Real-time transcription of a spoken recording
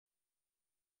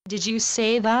Did you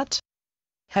say that?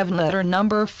 Heavenletter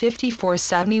number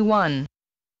 5471.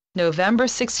 November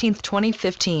 16,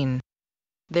 2015.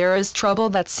 There is trouble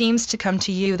that seems to come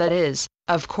to you that is,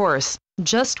 of course,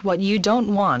 just what you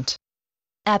don't want.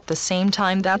 At the same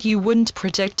time that you wouldn't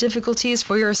predict difficulties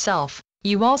for yourself,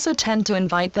 you also tend to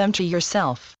invite them to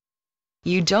yourself.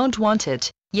 You don't want it,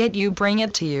 yet you bring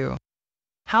it to you.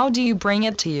 How do you bring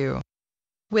it to you?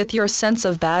 With your sense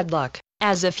of bad luck,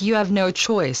 as if you have no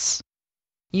choice.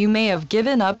 You may have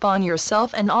given up on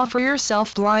yourself and offer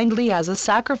yourself blindly as a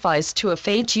sacrifice to a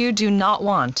fate you do not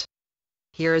want.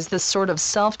 Here is the sort of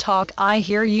self-talk I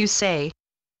hear you say.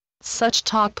 Such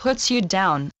talk puts you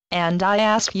down, and I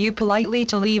ask you politely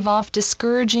to leave off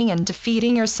discouraging and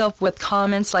defeating yourself with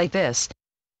comments like this.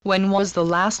 When was the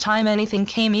last time anything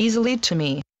came easily to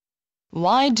me?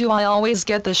 Why do I always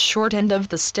get the short end of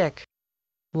the stick?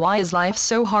 Why is life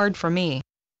so hard for me?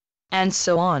 And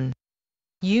so on.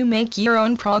 You make your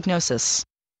own prognosis.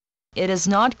 It is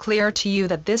not clear to you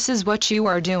that this is what you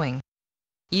are doing.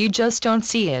 You just don't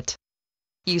see it.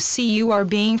 You see you are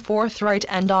being forthright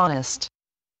and honest.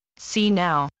 See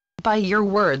now, by your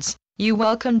words, you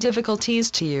welcome difficulties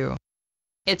to you.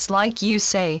 It's like you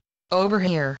say, over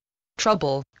here.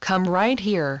 Trouble, come right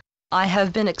here. I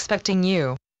have been expecting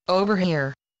you, over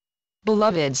here.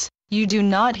 Beloveds, you do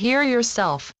not hear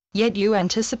yourself, yet you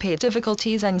anticipate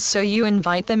difficulties and so you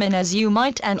invite them in as you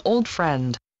might an old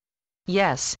friend.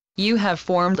 Yes, you have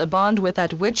formed a bond with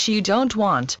that which you don't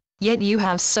want, yet you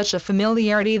have such a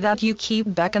familiarity that you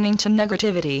keep beckoning to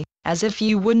negativity, as if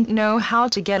you wouldn't know how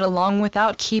to get along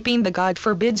without keeping the God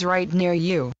forbids right near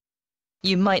you.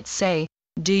 You might say,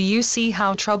 do you see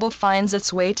how trouble finds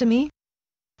its way to me?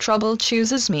 Trouble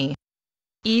chooses me.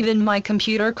 Even my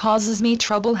computer causes me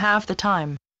trouble half the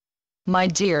time. My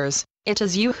dears, it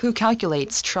is you who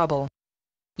calculates trouble.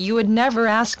 You would never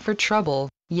ask for trouble,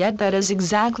 yet that is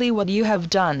exactly what you have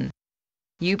done.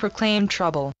 You proclaim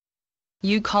trouble.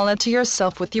 You call it to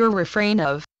yourself with your refrain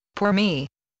of, poor me.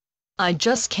 I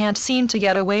just can't seem to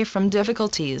get away from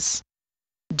difficulties.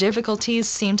 Difficulties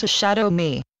seem to shadow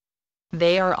me.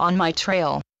 They are on my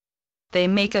trail. They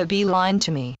make a beeline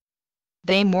to me.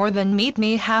 They more than meet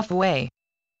me halfway.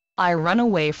 I run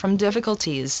away from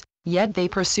difficulties, yet they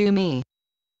pursue me.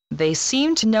 They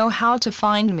seem to know how to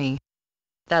find me.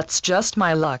 That's just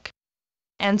my luck.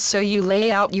 And so you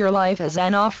lay out your life as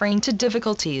an offering to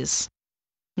difficulties.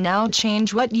 Now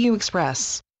change what you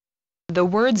express. The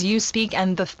words you speak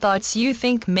and the thoughts you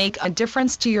think make a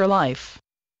difference to your life.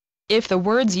 If the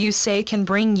words you say can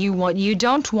bring you what you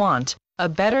don't want, a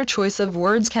better choice of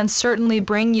words can certainly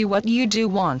bring you what you do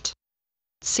want.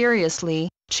 Seriously,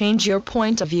 change your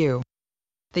point of view.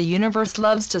 The universe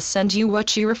loves to send you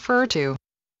what you refer to.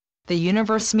 The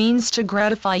universe means to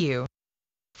gratify you.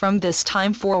 From this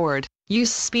time forward,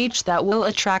 use speech that will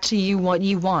attract to you what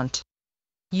you want.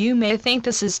 You may think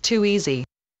this is too easy.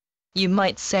 You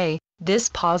might say, this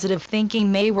positive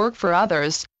thinking may work for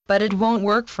others, but it won't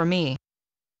work for me.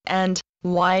 And,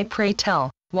 why pray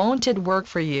tell, won't it work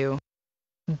for you?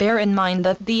 Bear in mind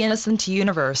that the innocent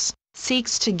universe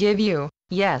seeks to give you,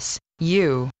 yes,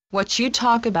 you, what you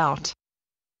talk about.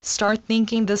 Start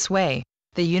thinking this way.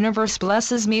 The universe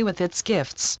blesses me with its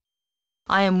gifts.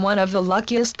 I am one of the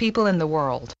luckiest people in the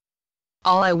world.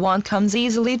 All I want comes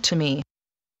easily to me.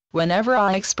 Whenever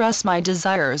I express my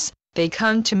desires, they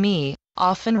come to me,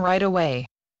 often right away.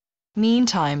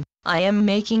 Meantime, I am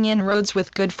making inroads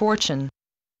with good fortune.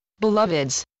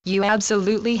 Beloveds, you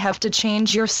absolutely have to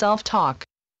change your self-talk.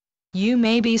 You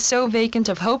may be so vacant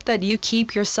of hope that you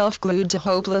keep yourself glued to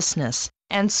hopelessness,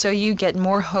 and so you get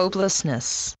more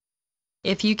hopelessness.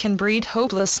 If you can breed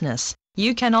hopelessness,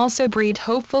 you can also breed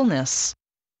hopefulness.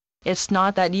 It's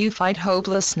not that you fight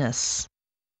hopelessness.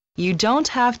 You don't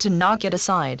have to knock it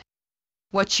aside.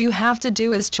 What you have to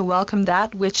do is to welcome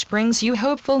that which brings you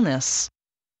hopefulness.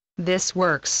 This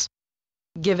works.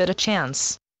 Give it a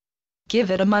chance. Give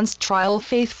it a month's trial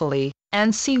faithfully,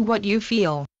 and see what you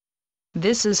feel.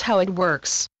 This is how it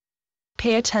works.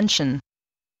 Pay attention.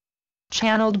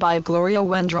 Channeled by Gloria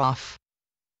Wendroff.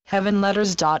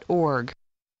 Heavenletters.org